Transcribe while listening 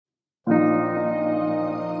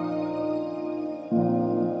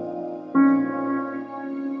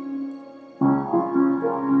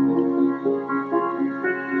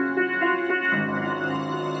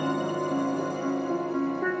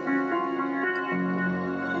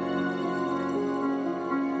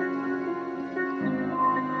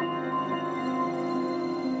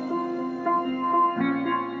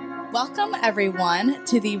Welcome, everyone,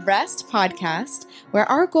 to the Rest Podcast,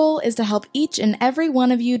 where our goal is to help each and every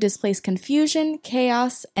one of you displace confusion,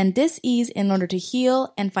 chaos, and dis-ease in order to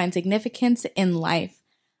heal and find significance in life.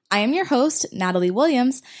 I am your host, Natalie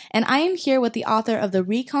Williams, and I am here with the author of The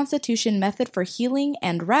Reconstitution Method for Healing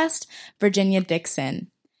and Rest, Virginia Dixon.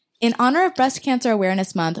 In honor of Breast Cancer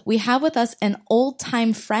Awareness Month, we have with us an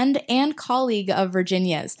old-time friend and colleague of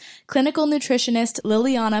Virginia's, clinical nutritionist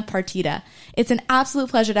Liliana Partida. It's an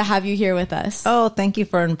absolute pleasure to have you here with us. Oh, thank you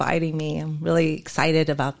for inviting me. I'm really excited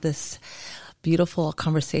about this beautiful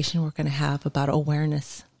conversation we're going to have about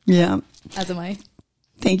awareness. Yeah. As am I.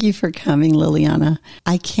 Thank you for coming, Liliana.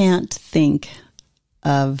 I can't think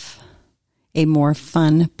of a more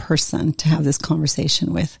fun person to have this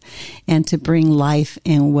conversation with and to bring life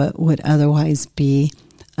in what would otherwise be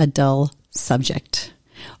a dull subject.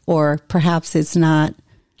 Or perhaps it's not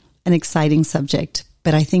an exciting subject,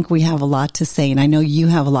 but I think we have a lot to say. And I know you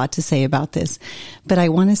have a lot to say about this. But I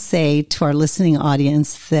want to say to our listening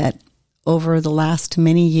audience that over the last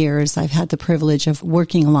many years, I've had the privilege of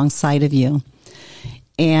working alongside of you.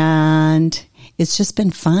 And it's just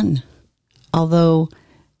been fun. Although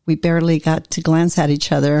we barely got to glance at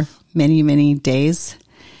each other many, many days,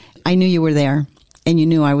 I knew you were there and you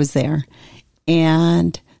knew I was there.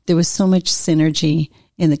 And there was so much synergy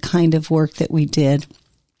in the kind of work that we did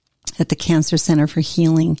at the Cancer Center for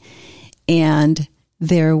Healing. And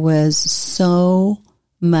there was so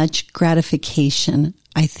much gratification,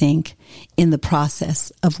 I think, in the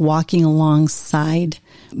process of walking alongside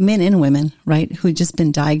men and women, right, who had just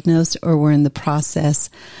been diagnosed or were in the process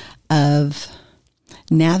of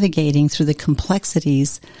navigating through the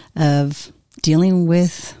complexities of dealing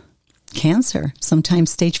with cancer,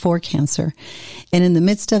 sometimes stage 4 cancer. And in the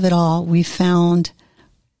midst of it all, we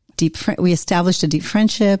established a deep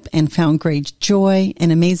friendship and found great joy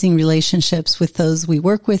and amazing relationships with those we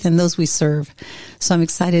work with and those we serve. So I'm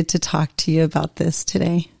excited to talk to you about this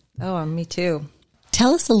today. Oh, me too.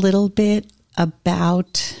 Tell us a little bit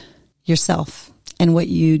about yourself and what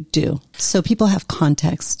you do, so people have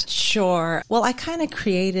context. Sure. Well, I kind of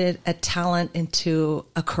created a talent into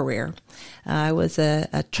a career. I was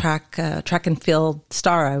a track and field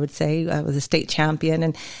star, I would say. I was a state champion,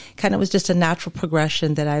 and kind of was just a natural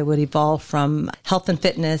progression that I would evolve from health and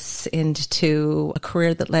fitness into a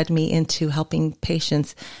career that led me into helping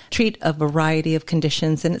patients treat a variety of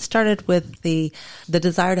conditions. And it started with the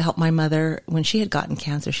desire to help my mother when she had gotten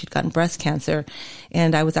cancer. She'd gotten breast cancer,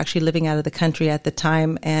 and I was actually living out of the country at the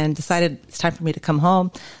time and decided it's time for me to come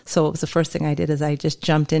home. So it was the first thing I did is I just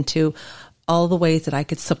jumped into all the ways that I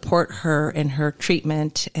could support her in her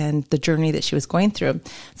treatment and the journey that she was going through.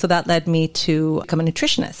 So that led me to become a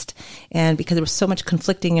nutritionist. And because there was so much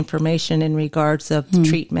conflicting information in regards of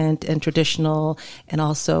treatment and traditional and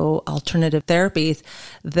also alternative therapies,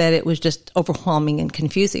 that it was just overwhelming and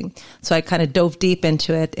confusing. So I kind of dove deep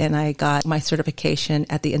into it, and I got my certification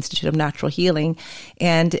at the Institute of Natural Healing.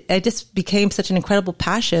 And it just became such an incredible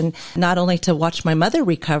passion, not only to watch my mother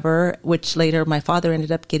recover, which later my father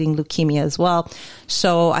ended up getting leukemia as well.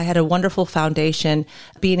 So I had a wonderful foundation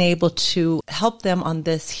being able to help them on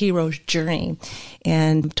this hero's journey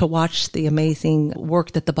and to watch the amazing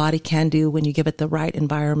work that the body can do when you give it the right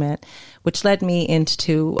environment, which led me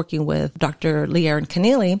into working with Dr. Leigh-Erin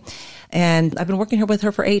Keneally. And I've been working with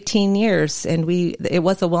her for 18 years, and it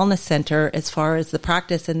was a wellness center as far as the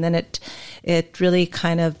practice. And then it really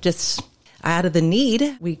kind of just, out of the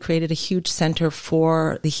need, we created a huge center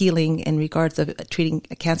for the healing in regards of treating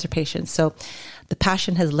cancer patients. So the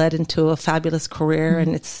passion has led into a fabulous career,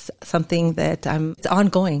 and it's something that it's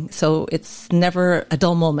ongoing. So it's never a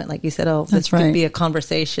dull moment. Like you said, this could be a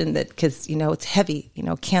conversation because, it's heavy.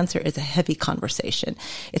 Cancer is a heavy conversation.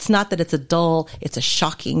 It's not that it's it's a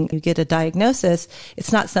shocking. You get a diagnosis.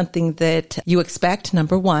 It's not something that you expect,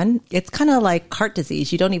 number one. It's kind of like heart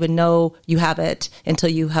disease. You don't even know you have it until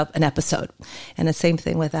you have an episode. And the same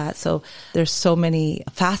thing with that. So there's so many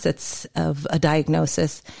facets of a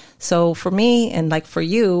diagnosis. So for me and like for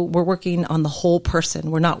you, we're working on the whole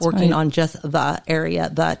person. We're not working on just the area,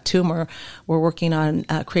 the tumor. We're working on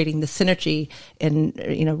creating the synergy and,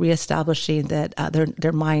 reestablishing that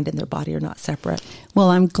their mind and their body are not separate.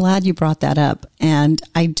 Well, I'm glad you brought that up. And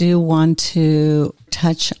I do want to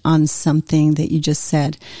touch on something that you just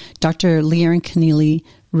said. Dr. Leigh-Erin Keneally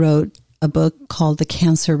wrote a book called The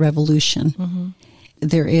Cancer Revolution. Mm-hmm.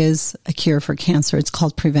 There is a cure for cancer. It's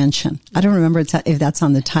called prevention. I don't remember if that's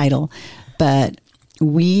on the title, but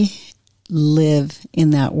we live in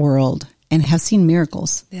that world and have seen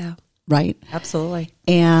miracles. Yeah. Right? Absolutely.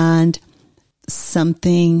 And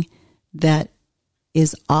something that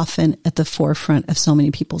is often at the forefront of so many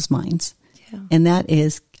people's minds. Yeah. And that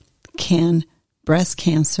is can breast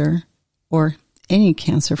cancer, or any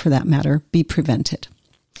cancer for that matter, be prevented?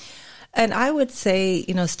 And I would say,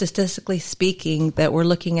 statistically speaking, that we're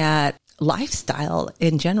looking at lifestyle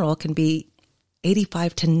in general can be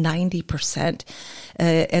 85 to 90%.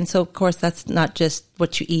 And so, of course, that's not just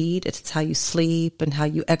what you eat. It's how you sleep and how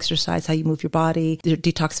you exercise, how you move your body, your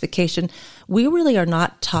detoxification. We really are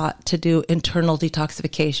not taught to do internal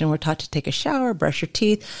detoxification. We're taught to take a shower, brush your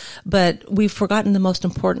teeth, but we've forgotten the most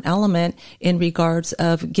important element in regards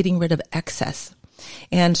of getting rid of excess.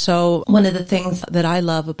 And so one of the things that I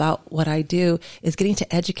love about what I do is getting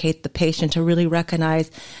to educate the patient to really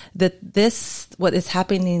recognize that what is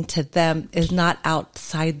happening to them is not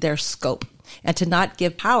outside their scope, and to not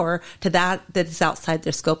give power to that is outside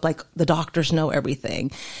their scope, like the doctors know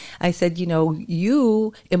everything. I said,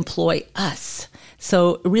 you employ us.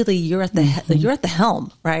 So really you're at the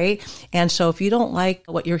helm, right? And so if you don't like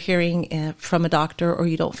what you're hearing from a doctor, or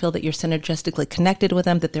you don't feel that you're synergistically connected with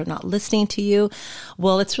them, that they're not listening to you,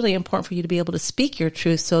 well, it's really important for you to be able to speak your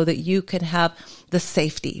truth so that you can have the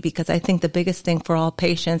safety. Because I think the biggest thing for all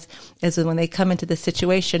patients is when they come into this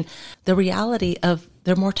situation, the reality of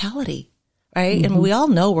their mortality. Right. And we all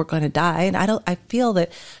know we're going to die. And I feel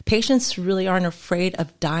that patients really aren't afraid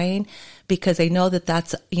of dying because they know that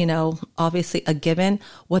that's, obviously a given.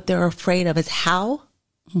 What they're afraid of is how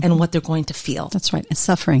and what they're going to feel. That's right. It's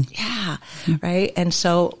suffering. Yeah. Right. And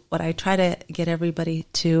so what I try to get everybody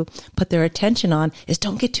to put their attention on is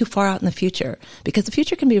don't get too far out in the future, because the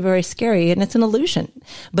future can be very scary and it's an illusion.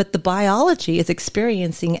 But the biology is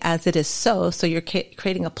experiencing as it is so you're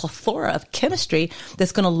creating a plethora of chemistry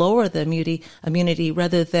that's going to lower the immunity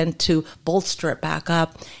rather than to bolster it back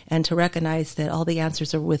up, and to recognize that all the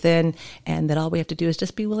answers are within, and that all we have to do is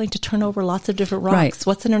just be willing to turn over lots of different rocks. Right.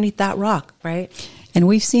 What's underneath that rock, right? And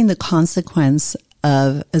we've seen the consequence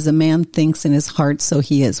of, as a man thinks in his heart, so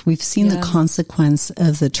he is. We've seen the consequence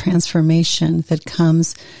of the transformation that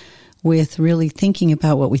comes with really thinking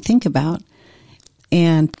about what we think about,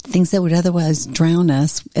 and things that would otherwise drown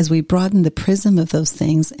us, as we broaden the prism of those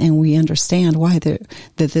things and we understand why that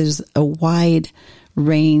there's a wide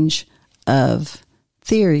range of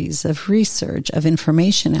theories, of research, of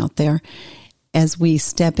information out there. As we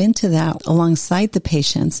step into that alongside the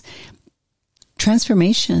patients,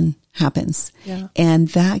 transformation happens. Yeah. And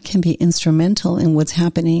that can be instrumental in what's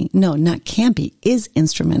happening. No, not can be, is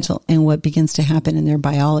instrumental in what begins to happen in their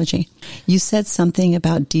biology. You said something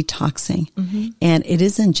about detoxing, and it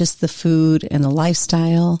isn't just the food and the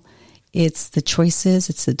lifestyle. It's the choices,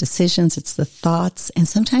 it's the decisions, it's the thoughts, and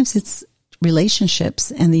sometimes it's relationships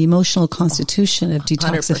and the emotional constitution of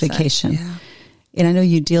detoxification. Yeah. And I know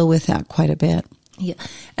you deal with that quite a bit. Yeah.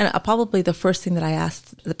 And probably the first thing that I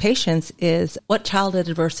ask the patients is, what childhood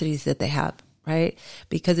adversities did they have, right?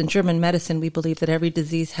 Because in German medicine, we believe that every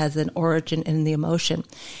disease has an origin in the emotion.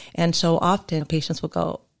 And so often patients will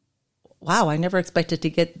go, wow, I never expected to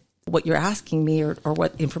get what you're asking me or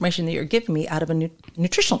what information that you're giving me out of a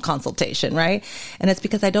nutritional consultation, right? And it's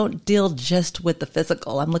because I don't deal just with the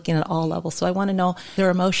physical. I'm looking at all levels. So I want to know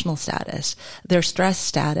their emotional status, their stress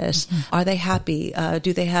status. Are they happy?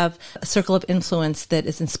 Do they have a circle of influence that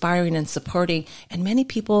is inspiring and supporting? And many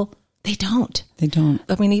people, they don't. They don't.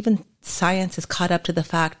 I mean, even science is caught up to the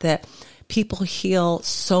fact that people heal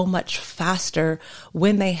so much faster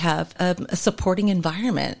when they have a supporting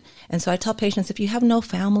environment. And so I tell patients, if you have no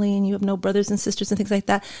family and you have no brothers and sisters and things like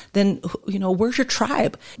that, then, where's your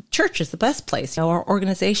tribe? Church is the best place. Our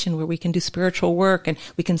organization where we can do spiritual work and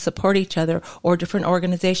we can support each other, or different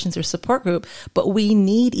organizations or support group. But we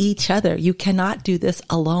need each other. You cannot do this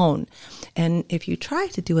alone. And if you try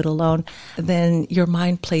to do it alone, then your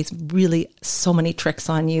mind plays really so many tricks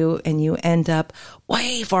on you, and you end up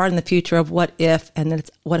way far in the future of what if, and then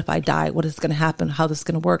it's what if I die? What is going to happen? How this is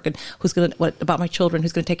going to work? And what about my children?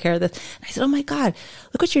 Who's going to take care of this? And I said, oh my God,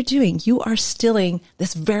 look what you're doing. You are stealing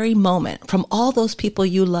this very moment from all those people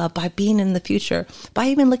you love by being in the future, by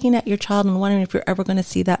even looking at your child and wondering if you're ever going to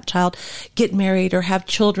see that child get married or have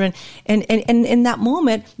children. And in that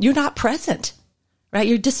moment, you're not present. Right?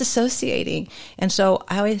 You're disassociating. And so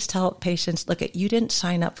I always tell patients, look, you didn't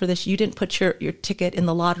sign up for this. You didn't put your ticket in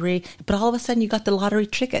the lottery, but all of a sudden you got the lottery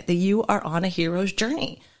ticket that you are on a hero's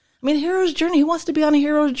journey. I mean, a hero's journey. Who wants to be on a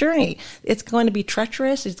hero's journey? It's going to be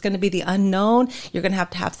treacherous. It's going to be the unknown. You're going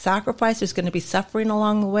to have sacrifice. There's going to be suffering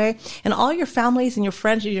along the way. And all your families and your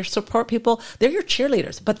friends and your support people, they're your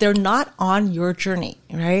cheerleaders, but they're not on your journey,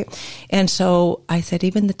 right? And so I said,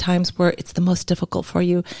 even the times where it's the most difficult for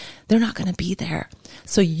you, they're not going to be there.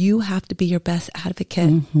 So you have to be your best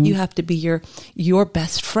advocate. You have to be your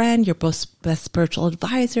best friend, your best spiritual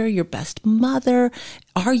advisor, your best mother?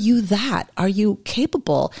 Are you that? Are you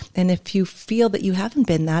capable? And if you feel that you haven't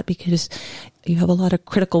been that because you have a lot of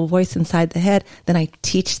critical voice inside the head, then I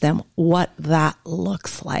teach them what that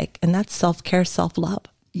looks like. And that's self-care, self-love.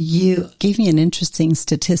 You gave me an interesting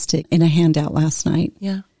statistic in a handout last night.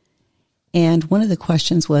 Yeah. And one of the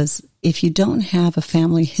questions was, if you don't have a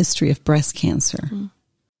family history of breast cancer,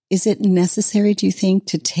 is it necessary, do you think,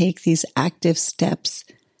 to take these active steps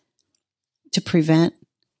to prevent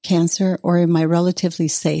cancer, or am I relatively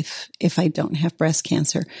safe if I don't have breast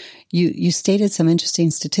cancer? You stated some interesting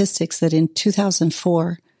statistics that in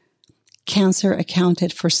 2004, cancer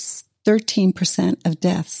accounted for 13% of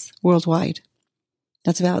deaths worldwide.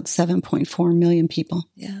 That's about 7.4 million people.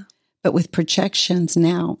 Yeah. But with projections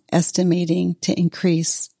now estimating to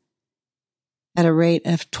increase at a rate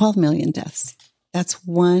of 12 million deaths. That's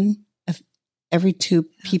one of every two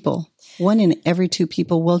people. One in every two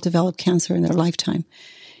people will develop cancer in their lifetime.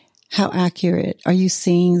 How accurate are you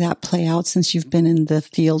seeing that play out since you've been in the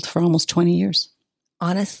field for almost 20 years?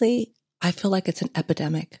 Honestly, I feel like it's an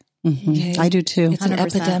epidemic. Mm-hmm. Okay? I do too. It's an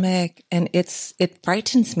 100%. epidemic, and it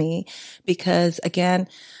frightens me because, again,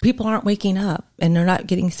 people aren't waking up and they're not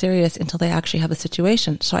getting serious until they actually have a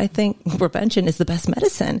situation. So I think prevention is the best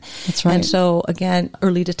medicine. That's right. And so, again,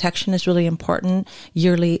 early detection is really important.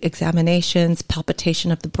 Yearly examinations,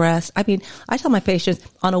 palpitation of the breast. I mean, I tell my patients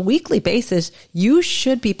on a weekly basis, you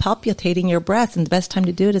should be palpitating your breast. And the best time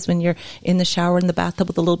to do it is when you're in the shower, in the bathtub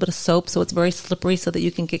with a little bit of soap. So it's very slippery so that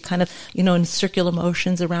you can get kind of, in circular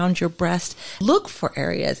motions around your breast. Look for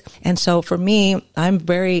areas. And so for me, I'm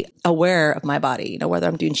very aware of my body, whether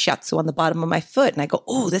I'm doing shiatsu on the bottom of my foot and I go,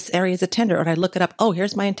 oh, this area is a tender. Or I look it up. Oh,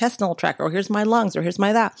 here's my intestinal tract, or here's my lungs, or here's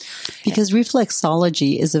my that. Because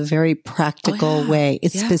reflexology is a very practical way.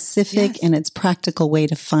 It's specific and it's practical way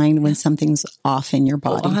to find when something's off in your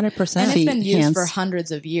body. 100%. And it's Feet, been used hands. for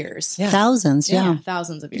hundreds of years. Yeah. Thousands, yeah.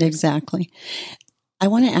 Thousands of years. Exactly. I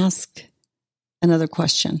want to ask another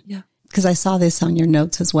question. Yeah. Because I saw this on your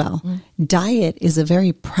notes as well. Diet is a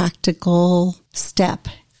very practical step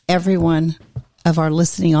everyone of our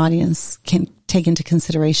listening audience can take into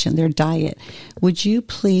consideration, their diet. Would you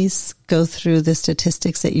please go through the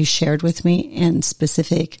statistics that you shared with me and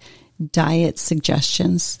specific diet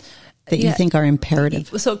suggestions that you think are imperative?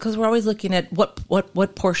 So, because we're always looking at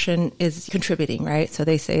what portion is contributing, right? So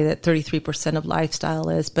they say that 33% of lifestyle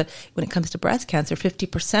is, but when it comes to breast cancer,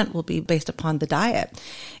 50% will be based upon the diet.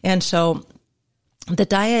 And so the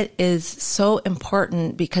diet is so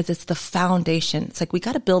important because it's the foundation. It's like we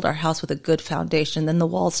got to build our house with a good foundation, then the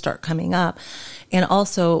walls start coming up. And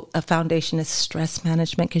also a foundation is stress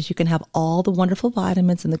management, because you can have all the wonderful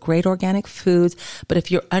vitamins and the great organic foods, but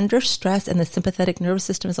if you're under stress and the sympathetic nervous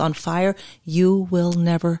system is on fire, you will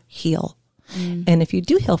never heal. And if you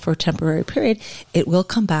do heal for a temporary period, it will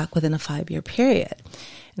come back within a 5-year period.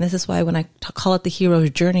 And this is why when I call it the hero's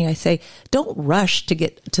journey, I say, don't rush to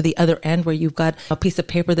get to the other end where you've got a piece of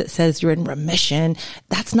paper that says you're in remission.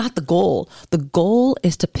 That's not the goal. The goal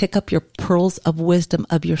is to pick up your pearls of wisdom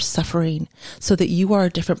of your suffering so that you are a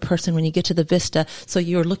different person when you get to the vista. So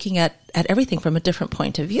you're looking at everything from a different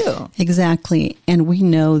point of view. Exactly. And we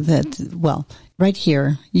know that, well, right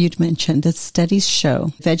here, you'd mentioned that studies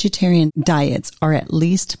show vegetarian diets are at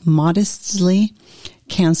least modestly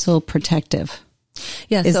cancer protective.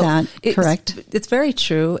 Yeah, Is that correct? It's very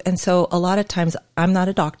true. And so a lot of times I'm not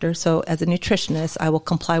a doctor. So as a nutritionist, I will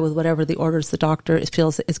comply with whatever the orders the doctor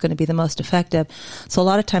feels is going to be the most effective. So a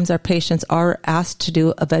lot of times our patients are asked to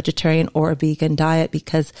do a vegetarian or a vegan diet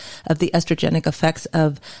because of the estrogenic effects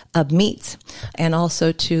of meats, and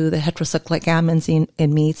also to the heterocyclic amines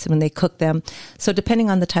in meats when they cook them. So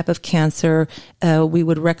depending on the type of cancer, we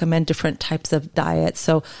would recommend different types of diets.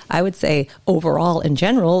 So I would say overall, in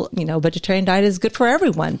general, vegetarian diet is good for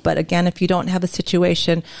everyone. But again, if you don't have a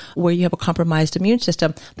situation where you have a compromised immune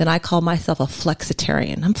system, then I call myself a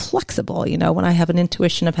flexitarian. I'm flexible. When I have an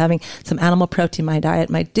intuition of having some animal protein, my diet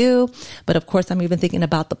might do. But of course, I'm even thinking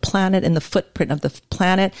about the planet and the footprint of the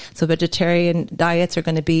planet. So vegetarian diets are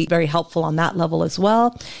going to be very helpful on that level as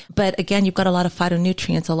well. But again, you've got a lot of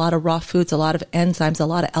phytonutrients, a lot of raw foods, a lot of enzymes, a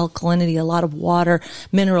lot of alkalinity, a lot of water,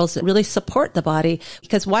 minerals that really support the body.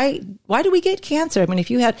 Because why do we get cancer? I mean,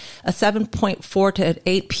 if you had a 7.4 to an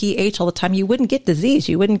 8 pH all the time, you wouldn't get disease.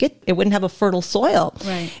 It wouldn't have a fertile soil.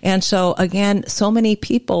 Right. And so again, so many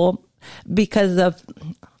people, because of,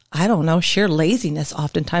 I don't know, sheer laziness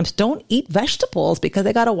oftentimes don't eat vegetables because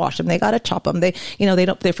they got to wash them. They got to chop them. They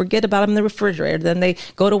forget about them in the refrigerator. Then they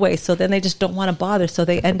go to waste. So then they just don't want to bother. So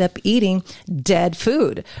they end up eating dead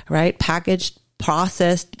food, right? Packaged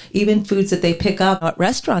processed, even foods that they pick up at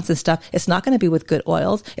restaurants and stuff, it's not going to be with good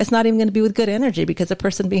oils. It's not even going to be with good energy, because the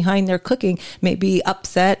person behind their cooking may be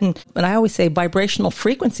upset. And I always say vibrational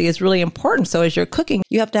frequency is really important. So as you're cooking,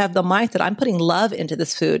 you have to have the mindset, I'm putting love into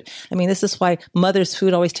this food. I mean, this is why mother's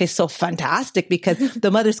food always tastes so fantastic, because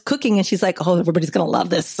the mother's cooking and she's like, oh, everybody's going to love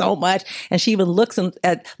this so much. And she even looks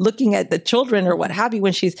at looking at the children or what have you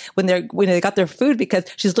when they got their food, because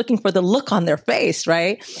she's looking for the look on their face,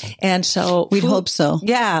 right? And so we'd hope so.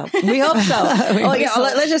 Yeah, we hope so.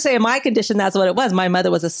 Let's just say in my condition, that's what it was. My mother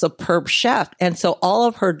was a superb chef. And so all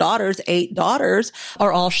of her daughters, 8 daughters,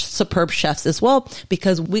 are all superb chefs as well,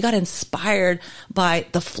 because we got inspired by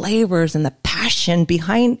the flavors and the passion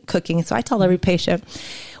behind cooking. So I tell every patient,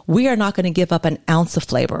 we are not going to give up an ounce of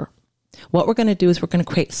flavor. What we're going to do is we're going to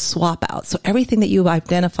create swap outs. So everything that you've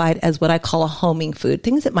identified as what I call a homing food,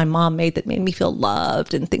 things that my mom made that made me feel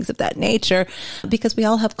loved and things of that nature, because we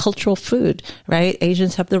all have cultural food, right?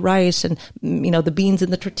 Asians have the rice and, the beans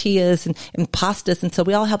and the tortillas and pastas. And so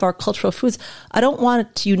we all have our cultural foods. I don't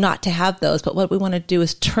want you not to have those, but what we want to do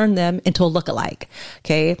is turn them into a lookalike.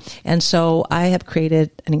 Okay. And so I have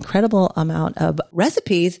created an incredible amount of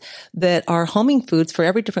recipes that are homing foods for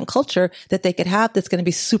every different culture that they could have, that's going to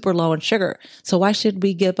be super low in sugar. So why should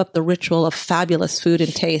we give up the ritual of fabulous food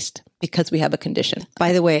and taste because we have a condition?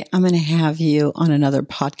 By the way, I'm going to have you on another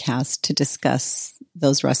podcast to discuss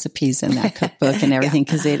those recipes and that cookbook and everything,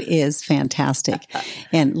 because it is fantastic.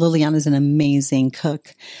 And Liliana is an amazing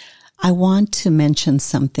cook. I want to mention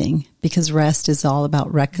something, because rest is all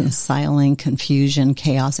about reconciling confusion,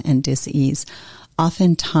 chaos, and dis-ease.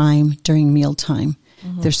 Oftentimes during mealtime,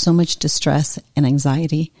 there's so much distress and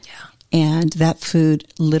anxiety. Yeah. And that food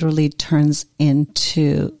literally turns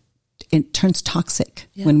toxic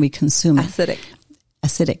when we consume it.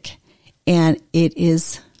 Acidic. And it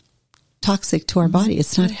is toxic to our body.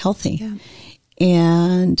 It's not healthy. Yeah.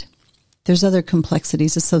 And there's other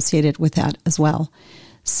complexities associated with that as well.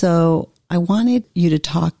 So I wanted you to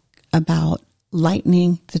talk about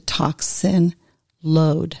lightening the toxin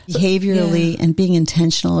load behaviorally, and being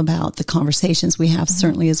intentional about the conversations we have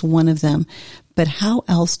certainly is one of them. But how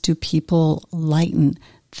else do people lighten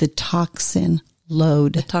the toxin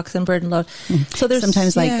load? The toxin burden load. So there's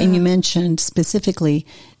sometimes and you mentioned specifically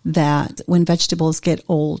that when vegetables get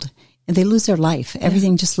old and they lose their life,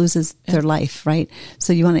 everything just loses their life, right?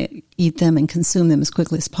 So you want to eat them and consume them as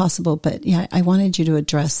quickly as possible. But I wanted you to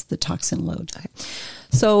address the toxin load. Okay.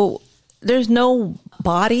 So there's no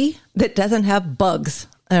body that doesn't have bugs,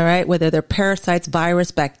 all right, whether they're parasites,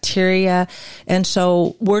 virus, bacteria. And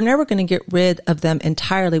so we're never going to get rid of them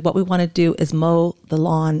entirely. What we want to do is mow the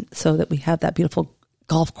lawn so that we have that beautiful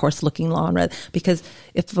golf course looking lawn, right? Because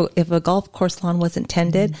if a golf course lawn wasn't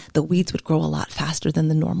tended, the weeds would grow a lot faster than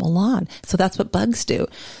the normal lawn. So that's what bugs do.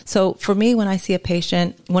 So for me, when I see a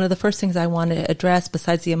patient, one of the first things I want to address,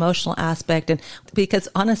 besides the emotional aspect, and because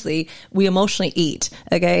honestly, we emotionally eat,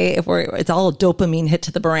 okay? It's all a dopamine hit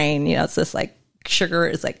to the brain, it's just like sugar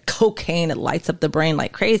is like cocaine. It lights up the brain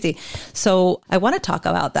like crazy. So I want to talk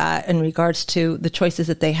about that in regards to the choices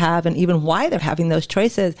that they have and even why they're having those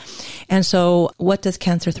choices. And so what does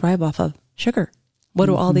cancer thrive off of? Sugar. What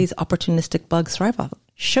do all these opportunistic bugs thrive off of?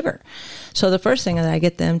 Sugar. So the first thing that I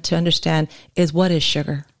get them to understand is, what is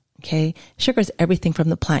sugar? Okay. Sugar is everything from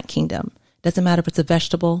the plant kingdom. Doesn't matter if it's a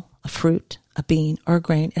vegetable, a fruit, a bean, or a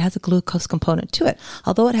grain. It has a glucose component to it.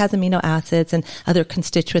 Although it has amino acids and other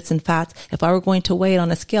constituents and fats, if I were going to weigh it on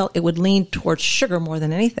a scale, it would lean towards sugar more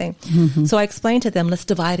than anything. So I explained to them, let's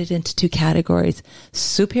divide it into 2 categories: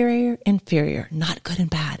 superior, inferior, not good and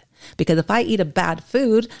bad. Because if I eat a bad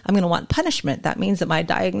food, I'm going to want punishment. That means that my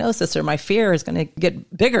diagnosis or my fear is going to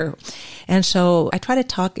get bigger. And so I try to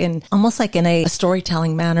talk in almost like in a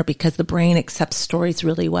storytelling manner, because the brain accepts stories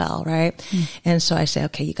really well, right? And so I say,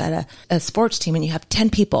 okay, you got a sports team and you have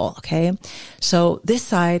 10 people, okay? So this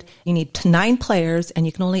side, you need 9 players, and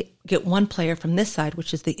you can only get 1 player from this side,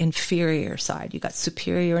 which is the inferior side. You got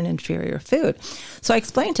superior and inferior food. So I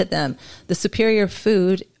explained to them the superior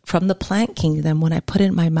food from the plant kingdom, when I put it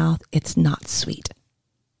in my mouth, it's not sweet.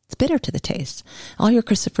 It's bitter to the taste. All your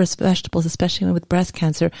cruciferous vegetables, especially with breast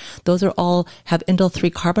cancer, those are all have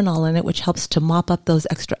indole-3 carbinol in it, which helps to mop up those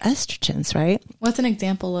extra estrogens, right? What's an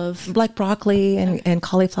example of? Like broccoli and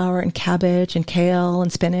cauliflower and cabbage and kale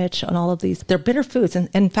and spinach and all of these. They're bitter foods. And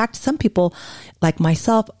in fact, some people, like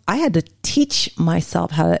myself, I had to teach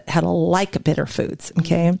myself how to like bitter foods,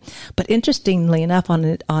 okay? But interestingly enough,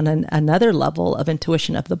 on another level of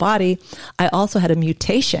intuition of the body, I also had a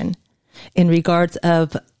mutation in regards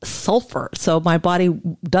of sulfur. So my body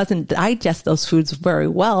doesn't digest those foods very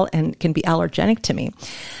well and can be allergenic to me.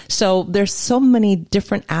 So there's so many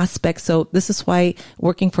different aspects. So this is why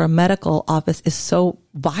working for a medical office is so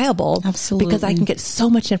viable. Absolutely. Because I can get so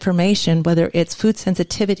much information, whether it's food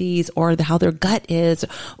sensitivities or how their gut is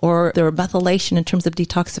or their methylation in terms of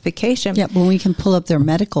detoxification. Yeah, when we can pull up their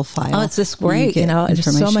medical file. Oh, it's just great.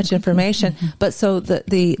 There's so much information. Mm-hmm. But so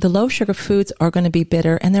the low sugar foods are going to be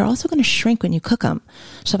bitter, and they're also going to shrink when you cook them.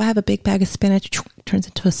 So if I have a big bag of spinach, it turns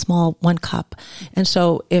into a small 1 cup. And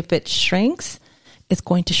so if it shrinks, it's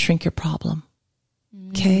going to shrink your problem.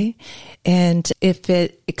 Okay. And if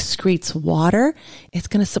it excretes water, it's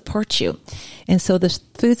going to support you. And so the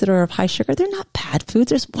foods that are of high sugar, they're not bad foods.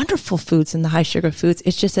 There's wonderful foods in the high sugar foods.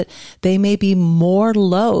 It's just that they may be more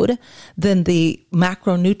load than the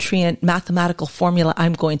macronutrient mathematical formula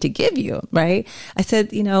I'm going to give you, right? I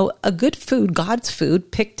said, a good food, God's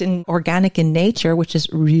food, picked in organic in nature, which is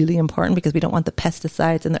really important because we don't want the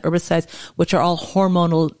pesticides and the herbicides, which are all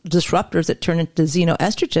hormonal disruptors that turn into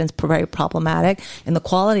xenoestrogens, very problematic in the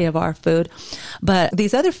quality of our food. But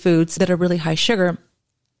these other foods that are really high sugar,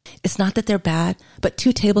 it's not that they're bad, but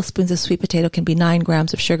 2 tablespoons of sweet potato can be 9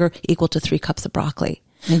 grams of sugar equal to 3 cups of broccoli.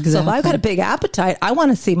 Exactly. So if I've got a big appetite, I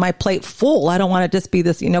want to see my plate full. I don't want to just be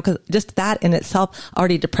this, because just that in itself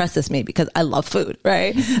already depresses me because I love food,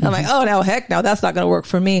 right? I'm like, oh, no, heck no, that's not going to work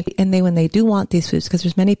for me. And when they do want these foods, because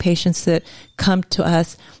there's many patients that come to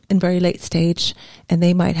us in very late stage and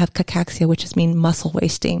they might have cachexia, which is mean muscle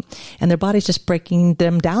wasting, and their body's just breaking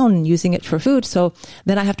them down and using it for food. So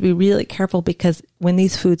then I have to be really careful because when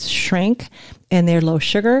these foods shrink and they're low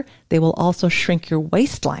sugar, they will also shrink your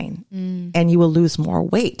waistline and you will lose more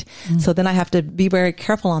weight. So then I have to be very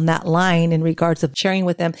careful on that line in regards of sharing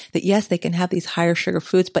with them that yes, they can have these higher sugar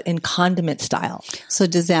foods, but in condiment style. So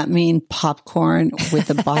does that mean popcorn with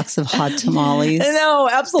a box of hot tamales? No,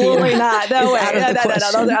 absolutely not. No way. No,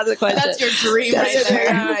 those are out of the question. That's your dream right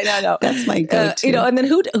there. No. That's my go-to. And then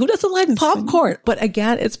who doesn't like popcorn? But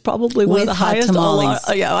again, it's probably one of the highest tamales.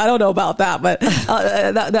 Yeah, I don't know about that, but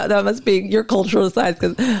that must be your cultural side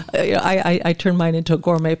because I turned mine into a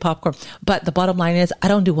gourmet popcorn. But the bottom line is I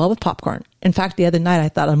don't do well with popcorn. In fact, the other night I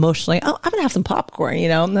thought emotionally, I'm going to have some popcorn,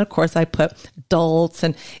 and then of course I put Dulce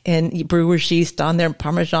and brewer's yeast on there and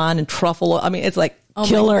Parmesan and truffle. I mean, it's like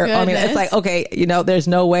killer. I mean, it's like, okay, there's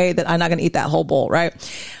no way that I'm not going to eat that whole bowl, right?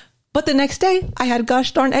 But the next day I had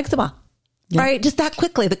gosh darn eczema. Yeah. Right? Just that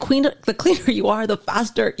quickly. The cleaner you are, the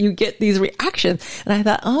faster you get these reactions. And I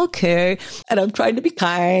thought, okay. And I'm trying to be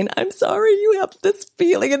kind. I'm sorry you have this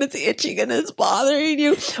feeling and it's itching and it's bothering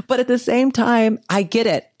you. But at the same time, I get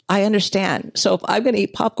it. I understand. So if I'm going to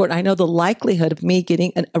eat popcorn, I know the likelihood of me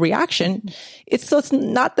getting a reaction. It's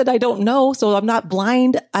not that I don't know. So I'm not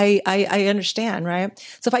blind. I understand, right?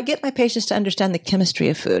 So if I get my patients to understand the chemistry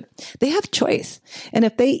of food, they have choice. And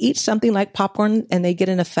if they eat something like popcorn and they get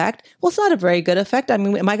an effect, well, it's not a very good effect. I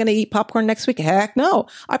mean, am I going to eat popcorn next week? Heck no.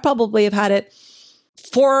 I probably have had it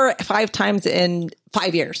 4 or 5 times in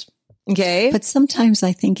 5 years. Okay. But sometimes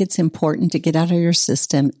I think it's important to get out of your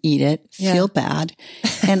system, eat it, feel bad.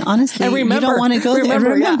 And honestly, and remember, you don't want to go there.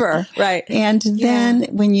 Remember. Yeah. Right. And then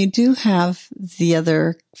when you do have the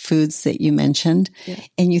other foods that you mentioned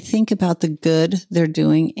and you think about the good they're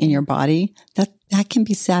doing in your body, that can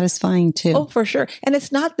be satisfying too. Oh, for sure. And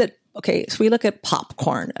it's not that. Okay, so we look at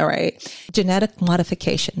popcorn, all right? Genetic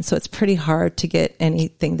modification. So it's pretty hard to get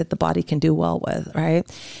anything that the body can do well with, right?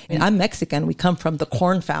 I mean, I'm Mexican. We come from the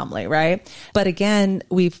corn family, right? But again,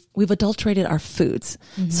 we've adulterated our foods.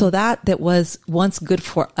 Mm-hmm. So that was once good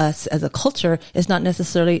for us as a culture is not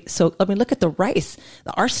necessarily so. I mean, look at the rice,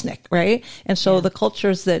 the arsenic, right? And so the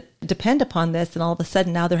cultures that depend upon this, and all of a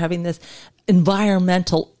sudden now they're having this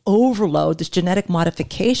environmental overload, this genetic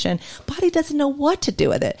modification, body doesn't know what to do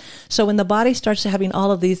with it. So when the body starts having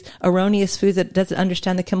all of these erroneous foods that doesn't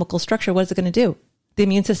understand the chemical structure, what is it going to do? The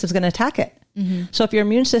immune system is going to attack it. Mm-hmm. So if your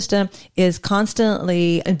immune system is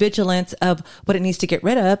constantly in vigilance of what it needs to get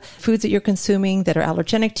rid of, foods that you're consuming that are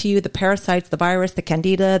allergenic to you, the parasites, the virus, the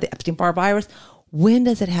candida, the Epstein-Barr virus, when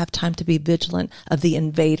does it have time to be vigilant of the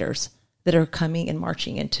invaders that are coming and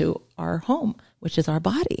marching into our home, which is our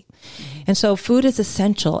body? Mm-hmm. And so food is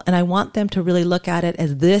essential. And I want them to really look at it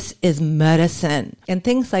as this is medicine. And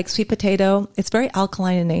things like sweet potato, it's very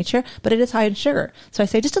alkaline in nature, but it is high in sugar. So I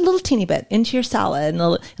say just a little teeny bit into your salad and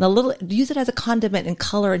a little, use it as a condiment in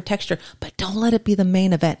color and texture, but don't let it be the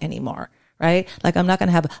main event anymore. Right? Like I'm not going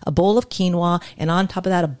to have a bowl of quinoa and on top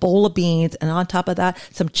of that, a bowl of beans and on top of that,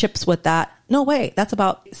 some chips with that. No way. That's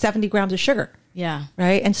about 70 grams of sugar. Yeah.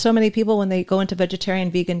 Right. And so many people, when they go into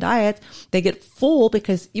vegetarian, vegan diets, they get full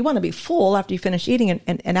because you want to be full after you finish eating.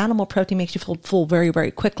 And animal protein makes you feel full very,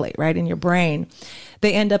 very quickly, right? In your brain.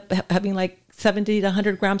 They end up having like 70 to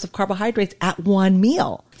 100 grams of carbohydrates at one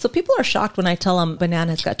meal. So people are shocked when I tell them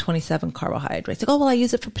banana's got 27 carbohydrates. They go, well, I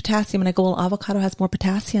use it for potassium. And I go, well, avocado has more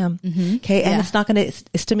potassium. Okay. And it's not going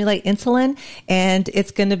to stimulate insulin, and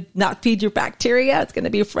it's going to not feed your bacteria. It's going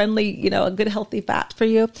to be a friendly, a good healthy fat for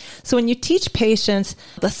you. So when you teach patients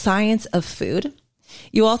the science of food,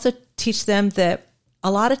 you also teach them that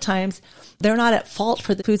a lot of times they're not at fault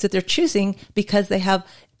for the foods that they're choosing because they have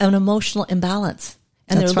an emotional imbalance.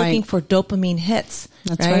 And That's they're right. looking for dopamine hits,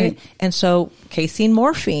 That's right? right. And so casein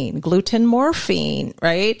morphine, gluten morphine,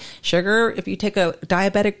 right? Sugar, if you take a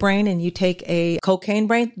diabetic brain and you take a cocaine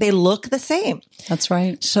brain, they look the same. That's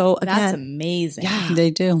right. So again, That's amazing. Yeah.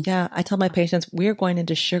 They do. Yeah. I tell my patients, we're going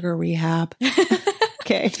into sugar rehab.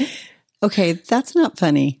 Okay. Okay, that's not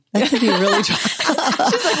funny. That could be really She's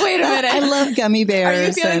like, wait a minute. I love gummy bears. Are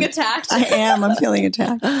you feeling and attacked? I am. I'm feeling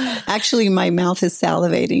attacked. Actually, my mouth is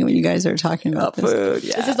salivating when you guys are talking about this. Food.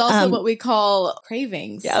 Yeah. This is also what we call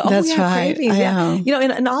cravings. Yeah. That's right. Cravings. I Yeah. know.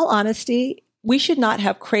 In all honesty, we should not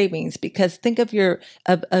have cravings, because think of your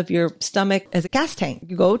stomach as a gas tank.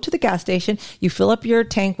 You go to the gas station, you fill up your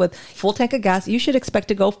tank with full tank of gas. You should expect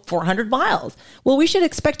to go 400 miles. Well, we should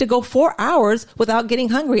expect to go 4 hours without getting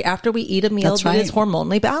hungry after we eat a meal That's that is right.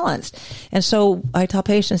 hormonally balanced. And so I tell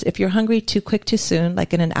patients, if you're hungry too quick, too soon,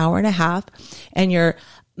 like in an hour and a half, and you're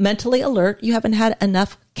mentally alert, you haven't had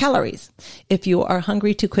enough calories. If you are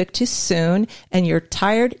hungry too quick, too soon, and you're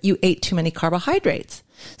tired, you ate too many carbohydrates.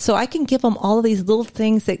 So I can give them all of these little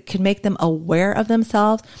things that can make them aware of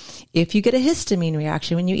themselves. If you get a histamine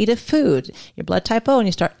reaction when you eat a food, your blood type O, and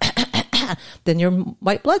you start, then your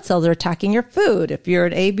white blood cells are attacking your food. If you're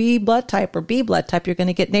an AB blood type or B blood type, you're going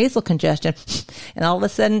to get nasal congestion. And all of a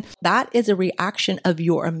sudden, that is a reaction of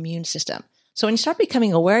your immune system. So when you start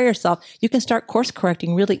becoming aware of yourself, you can start course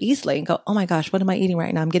correcting really easily and go, oh my gosh, what am I eating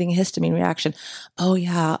right now? I'm getting a histamine reaction. Oh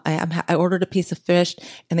yeah, I ordered a piece of fish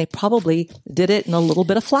and they probably did it in a little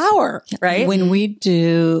bit of flour, right? When we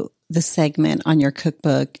do the segment on your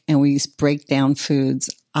cookbook and we break down foods,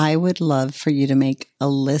 I would love for you to make a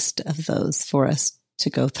list of those for us to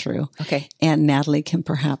go through. Okay. And Natalie can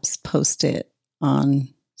perhaps post it on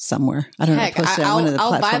somewhere. I don't Heck, know. Post it on one of the I'll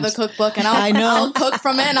platforms. buy the cookbook and I know. I'll cook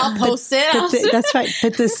from it and I'll post it. But that's right.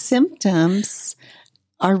 But the symptoms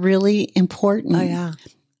are really important. Oh yeah.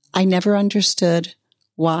 I never understood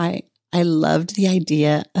why I loved the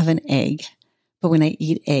idea of an egg, but when I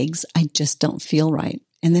eat eggs, I just don't feel right.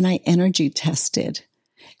 And then I energy tested.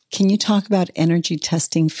 Can you talk about energy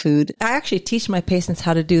testing food? I actually teach my patients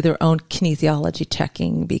how to do their own kinesiology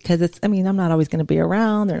checking, because I'm not always going to be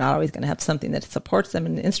around. They're not always going to have something that supports them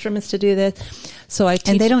and instruments to do this. So I teach.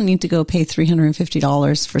 And they don't need to go pay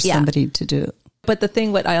 $350 for somebody to do it. But the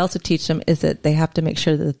thing, what I also teach them is that they have to make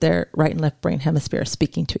sure that their right and left brain hemisphere are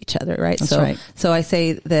speaking to each other, right? That's right. So I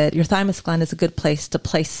say that your thymus gland is a good place to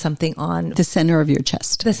place something on The center of your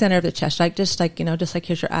chest. the center of the chest, just like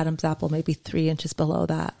here's your Adam's apple, maybe 3 inches below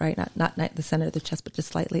that, right? Not the center of the chest, but just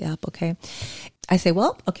slightly up. Okay. I say,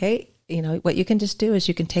 well, okay. What you can just do is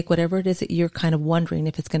you can take whatever it is that you're kind of wondering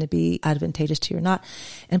if it's going to be advantageous to you or not,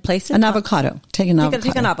 and place it An avocado. Take an avocado.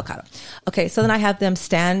 Take an avocado. Okay, so then I have them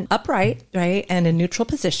stand upright, right, and in neutral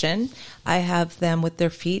position. I have them with their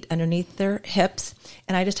feet underneath their hips,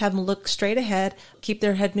 and I just have them look straight ahead, keep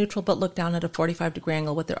their head neutral, but look down at a 45-degree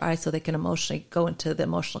angle with their eyes so they can emotionally go into the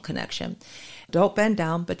emotional connection. Don't bend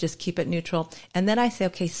down, but just keep it neutral. And then I say,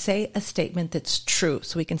 okay, say a statement that's true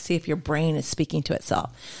so we can see if your brain is speaking to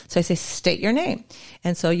itself. So I say, state your name.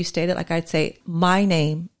 And so you state it like I'd say, my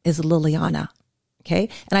name is Liliana. Okay.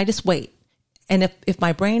 And I just wait. And if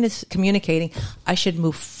my brain is communicating, I should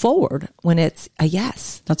move forward when it's a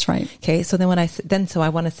yes. That's right. Okay. So then I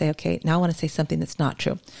want to say, okay, now I want to say something that's not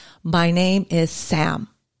true. My name is Sam.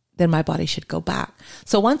 Then my body should go back.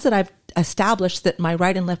 So once that I've established that my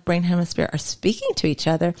right and left brain hemisphere are speaking to each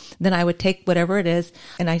other, then I would take whatever it is,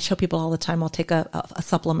 and I show people all the time, I'll take a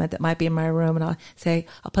supplement that might be in my room, and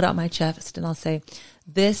I'll put out my chest and I'll say,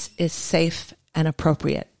 this is safe and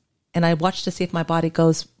appropriate. And I watch to see if my body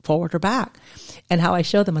goes forward or back. And how I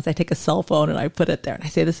show them is I take a cell phone and I put it there and I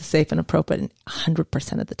say, this is safe and appropriate. And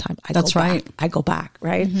 100% of the time, I go back,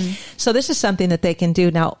 right? Mm-hmm. So this is something that they can do.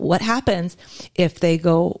 Now, what happens if they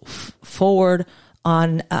go forward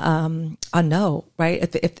on no,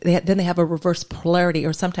 right? If they have a reverse polarity,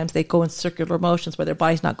 or sometimes they go in circular motions where their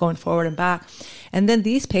body's not going forward and back. And then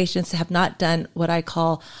these patients have not done what I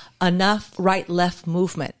call enough right-left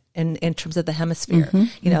movement in terms of the hemisphere.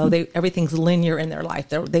 Mm-hmm, everything's linear in their life.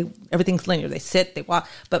 everything's linear. They sit, they walk.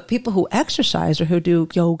 But people who exercise or who do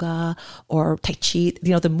yoga or Tai Chi,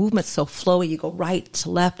 the movement's so flowy. You go right to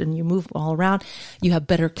left and you move all around. You have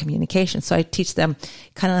better communication. So I teach them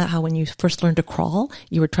kind of how when you first learned to crawl,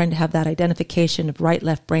 you were trying to have that identification of right,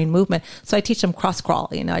 left brain movement. So I teach them cross crawl.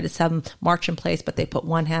 I just have them march in place, but they put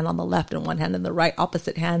one hand on the left and one hand on the right,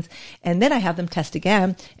 opposite hands. And then I have them test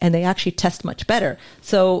again, and they actually test much better.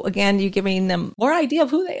 So again, you're giving them more idea of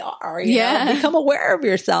who they are. You know? Become aware of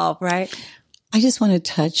yourself, right? I just want to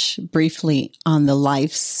touch briefly on the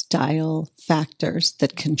lifestyle factors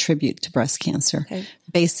that contribute to breast cancer. Okay.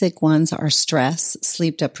 Basic ones are stress,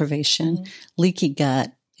 sleep deprivation, leaky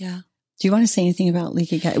gut. Yeah. Do you want to say anything about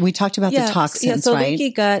leaky gut? We talked about the toxins, so right?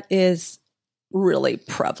 Leaky gut is really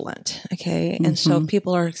prevalent. Okay. And so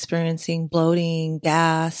people are experiencing bloating,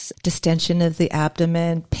 gas, distension of the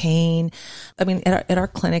abdomen, pain. I mean, at our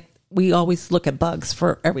clinic, we always look at bugs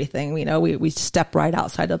for everything. We step right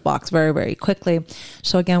outside the box very, very quickly.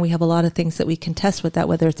 So again, we have a lot of things that we can test with that,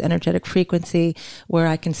 whether it's energetic frequency, where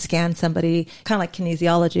I can scan somebody, kind of like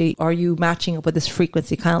kinesiology. Are you matching up with this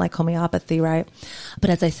frequency? Kind of like homeopathy, right? But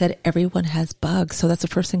as I said, everyone has bugs. So that's the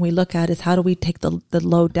first thing we look at is how do we take the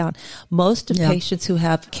load down? Most of patients who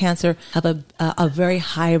have cancer have a very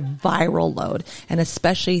high viral load, and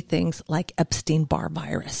especially things like Epstein-Barr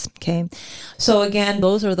virus. Okay. So again,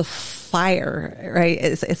 those are the fire, right?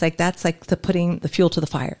 It's like, that's like putting the fuel to the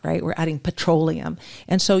fire, right? We're adding petroleum.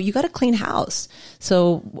 And so you got to clean house.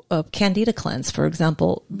 So Candida cleanse, for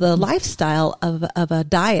example, the lifestyle of a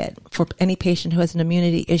diet for any patient who has an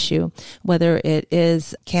immunity issue, whether it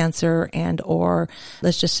is cancer and, or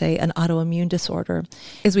let's just say an autoimmune disorder,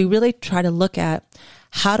 is we really try to look at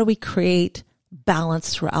how do we create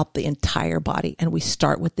balance throughout the entire body. And we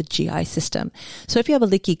start with the GI system. So if you have a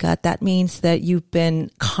leaky gut, that means that you've been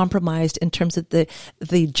compromised in terms of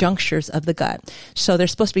the junctures of the gut. So they're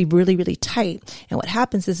supposed to be really, really tight. And what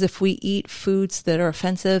happens is if we eat foods that are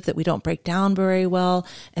offensive, that we don't break down very well,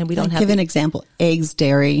 and we don't have... Give an example. Eggs,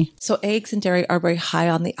 dairy. So eggs and dairy are very high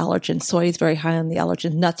on the allergen. Soy is very high on the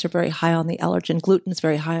allergen. Nuts are very high on the allergen. Gluten is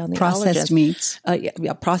very high on the processed meats.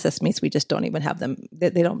 Processed meats. We just don't even have them.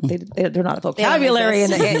 They're not a vocabulary.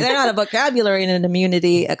 They're not a vocabulary in an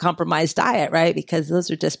immunity a compromised diet, right? Because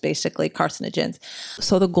those are just basically carcinogens.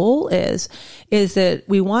 So the goal is that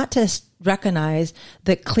we want to recognize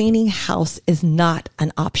that cleaning house is not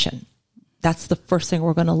an option. That's the first thing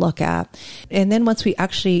we're going to look at. And then once we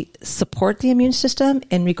actually support the immune system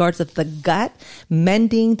in regards of the gut,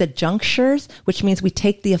 mending the junctures, which means we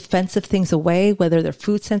take the offensive things away, whether they're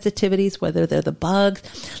food sensitivities, whether they're the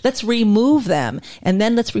bugs, let's remove them. And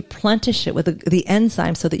then let's replenish it with the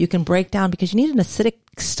enzymes so that you can break down, because you need an acidic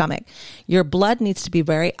stomach. Your blood needs to be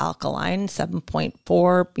very alkaline.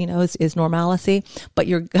 7.4, is normalcy, but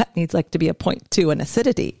your gut needs to be a 0.2 in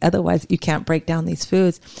acidity. Otherwise you can't break down these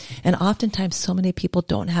foods. And oftentimes so many people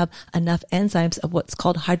don't have enough enzymes of what's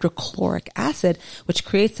called hydrochloric acid, which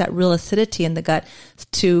creates that real acidity in the gut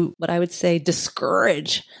to, what I would say,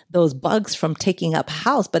 discourage those bugs from taking up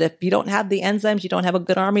house. But if you don't have the enzymes, you don't have a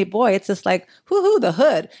good army, boy, it's just like, whoo-hoo, the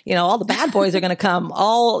hood, all the bad boys are going to come,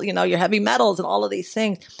 all, your heavy metals and all of these things.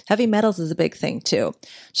 Heavy metals is a big thing too.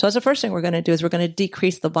 So that's the first thing we're going to do is we're going to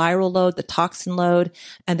decrease the viral load, the toxin load,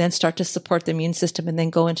 and then start to support the immune system and then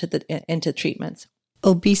go into treatments.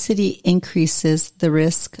 Obesity increases the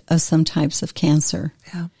risk of some types of cancer.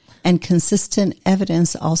 Yeah. And consistent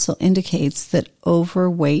evidence also indicates that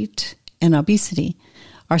overweight and obesity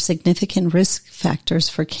are significant risk factors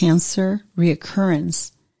for cancer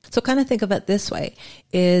reoccurrence. So kind of think of it this way,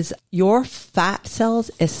 is your fat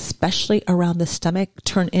cells, especially around the stomach,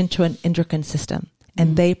 turn into an endocrine system,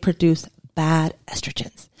 and they produce bad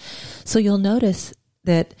estrogens. So you'll notice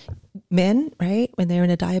that men, right, when they're in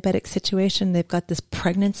a diabetic situation, they've got this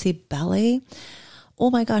pregnancy belly. Oh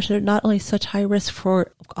my gosh, they're not only such high risk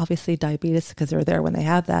for obviously diabetes because they're there when they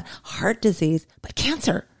have that, heart disease, but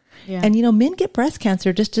cancer. Yeah. And, men get breast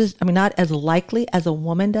cancer not as likely as a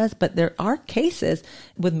woman does, but there are cases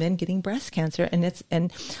with men getting breast cancer.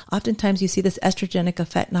 And oftentimes you see this estrogenic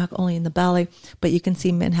effect, not only in the belly, but you can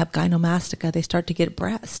see men have gynomastica. They start to get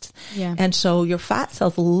breasts. Yeah. And so your fat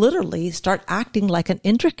cells literally start acting like an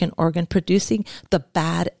endocrine organ, producing the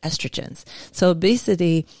bad estrogens. So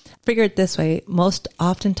obesity, figure it this way, most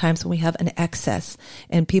oftentimes when we have an excess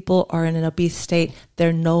and people are in an obese state,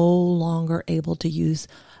 they're no longer able to use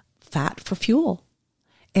fat for fuel.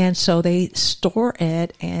 And so they store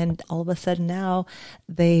it, and all of a sudden now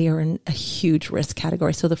they are in a huge risk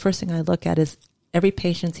category. So the first thing I look at is every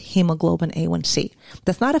patient's hemoglobin A1C.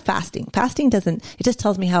 That's not a fasting. Fasting it just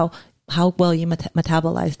tells me how how well you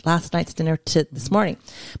metabolized last night's dinner to this morning.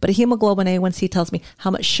 But a hemoglobin A1C tells me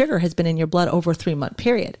how much sugar has been in your blood over a 3-month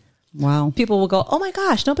period. Wow. People will go, oh my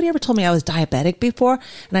gosh, nobody ever told me I was diabetic before.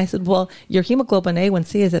 And I said, well, your hemoglobin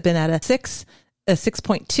A1C has been at a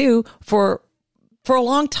 6.2 for a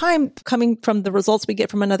long time, coming from the results we get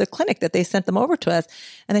from another clinic that they sent them over to us.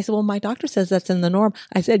 And they said, well, my doctor says that's in the norm.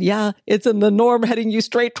 I said, yeah, it's in the norm, heading you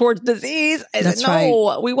straight towards disease. I said,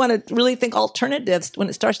 no, we want to really think alternatives. When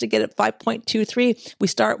it starts to get at 5.23, we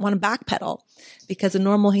want to backpedal, because a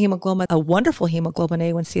normal hemoglobin, a wonderful hemoglobin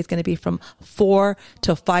A1C is going to be from 4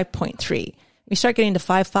 to 5.3. We start getting to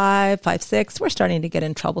 5.5, 5.6, we're starting to get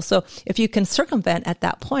in trouble. So if you can circumvent at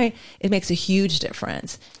that point, it makes a huge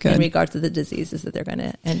difference in regards to the diseases that they're going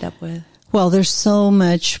to end up with. Well, there's so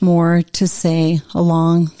much more to say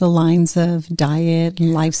along the lines of diet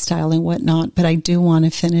and lifestyle and whatnot, but I do want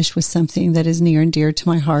to finish with something that is near and dear to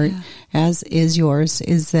my heart, as is yours,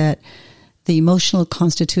 is that the emotional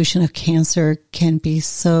constitution of cancer can be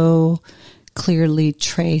so clearly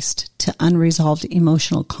traced to unresolved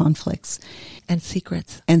emotional conflicts. And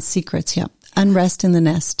secrets. Yeah. Unrest in the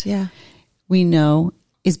nest. Yeah. We know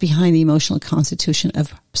is behind the emotional constitution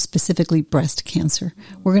of specifically breast cancer.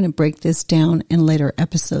 We're going to break this down in later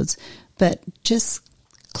episodes, but just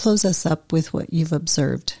close us up with what you've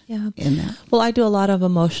observed in that. Well, I do a lot of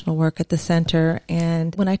emotional work at the center.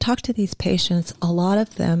 And when I talk to these patients, a lot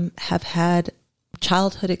of them have had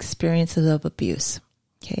childhood experiences of abuse.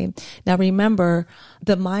 Okay. Now remember,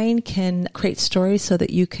 the mind can create stories so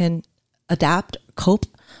that you can adapt, cope,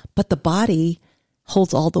 but the body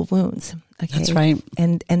holds all the wounds. Okay. That's right.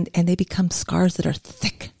 And they become scars that are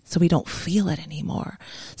thick, so we don't feel it anymore.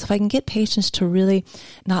 So if I can get patients to really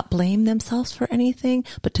not blame themselves for anything,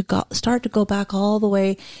 but to start to go back all the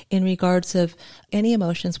way in regards of any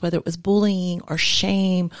emotions, whether it was bullying or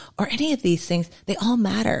shame or any of these things, they all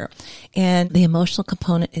matter. And the emotional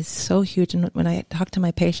component is so huge. And when I talk to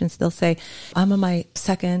my patients, they'll say, I'm on my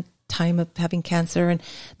second time of having cancer, and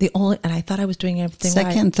I thought I was doing everything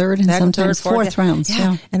right. Second, third, and sometimes fourth rounds.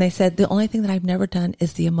 Yeah. And they said the only thing that I've never done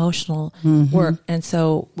is the emotional work. And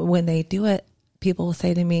so when they do it, people will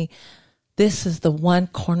say to me, this is the one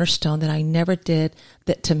cornerstone that I never did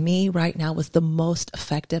that to me right now was the most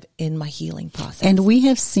effective in my healing process. And we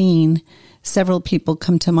have seen several people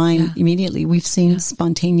come to mind immediately. We've seen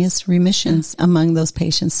spontaneous remissions among those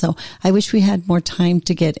patients. So I wish we had more time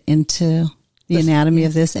to get into the anatomy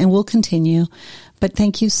of this, and we'll continue. But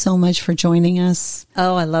thank you so much for joining us.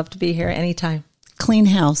 Oh, I love to be here anytime. Clean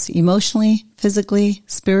house, emotionally, physically,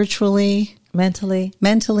 spiritually,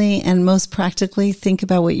 mentally, and most practically, think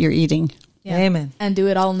about what you're eating. Yeah. Amen. And do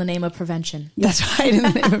it all in the name of prevention. That's right.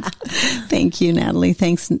 Thank you, Natalie.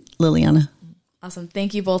 Thanks, Liliana. Awesome.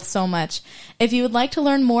 Thank you both so much. If you would like to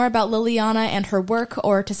learn more about Liliana and her work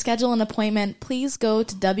or to schedule an appointment, please go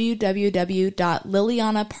to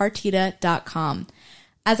www.lilianapartida.com.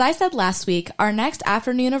 As I said last week, our next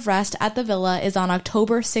afternoon of rest at the Villa is on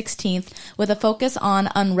October 16th with a focus on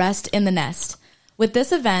unrest in the nest. With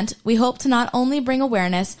this event, we hope to not only bring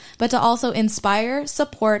awareness, but to also inspire,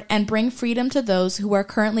 support, and bring freedom to those who are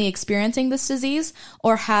currently experiencing this disease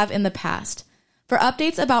or have in the past. For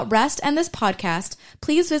updates about rest and this podcast,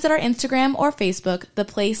 please visit our Instagram or Facebook, The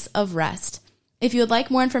Place of Rest. If you would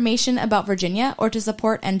like more information about Virginia or to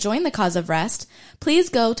support and join the cause of rest, please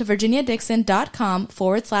go to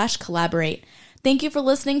virginiadixon.com/collaborate. Thank you for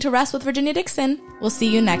listening to Rest with Virginia Dixon. We'll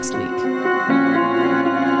see you next week.